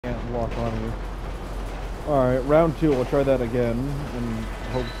lock on you. Alright, round 2, we'll try that again, and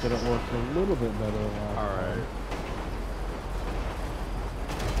hope that it works a little bit better than last time. Alright.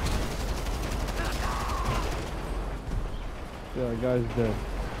 Yeah, guy's dead.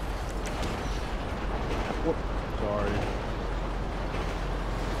 Whoop. Sorry.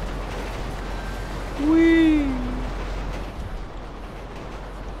 Whee!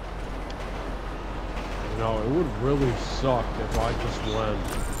 No, it would really suck if I just went.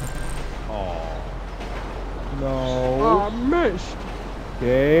 Oh. No. Oh, I missed.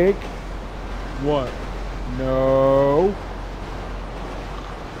 Jake. What? No.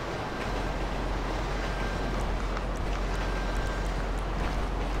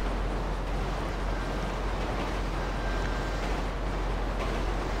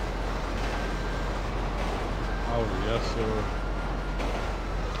 Oh, yes, sir.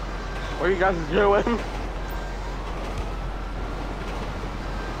 What are you guys doing?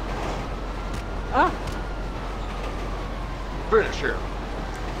 Ah! Finish here.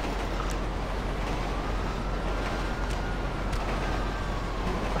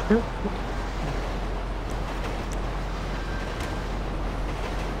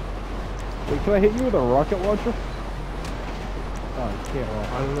 Wait, can I hit you with a rocket launcher? Oh, you can't roll.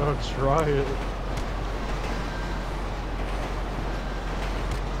 I don't know, try it.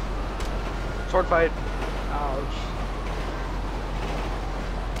 Sword fight. Ouch.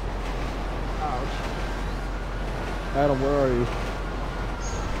 Ouch. Adam, where are you?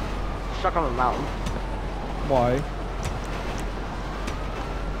 Stuck on the mountain. Why?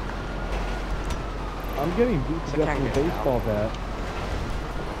 I'm getting beat to I death can't with a get baseball bat.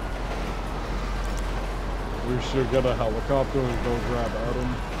 We should get a helicopter and go grab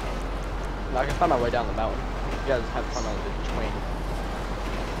Adam. No, I can find my way down the mountain. You guys have fun on the train.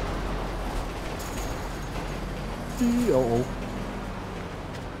 Uh-oh.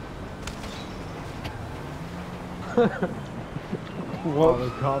 Oh, What? the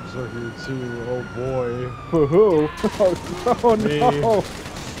cops are here too. Oh boy. For who? Oh Me. no!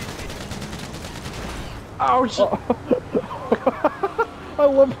 Ouch! I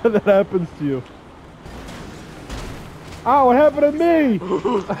love when that happens to you. Ow, what happened to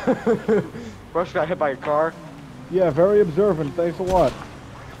me? Rush got hit by a car. Yeah, very observant. Thanks a lot.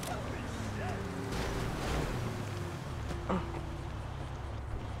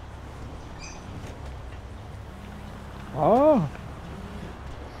 Ah.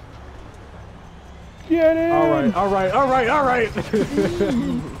 Get in! Alright, alright, alright, alright!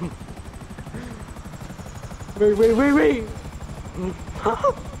 Wait!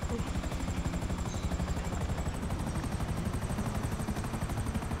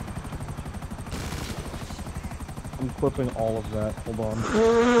 I'm clipping all of that. Hold on.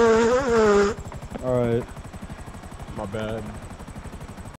 Alright. My bad.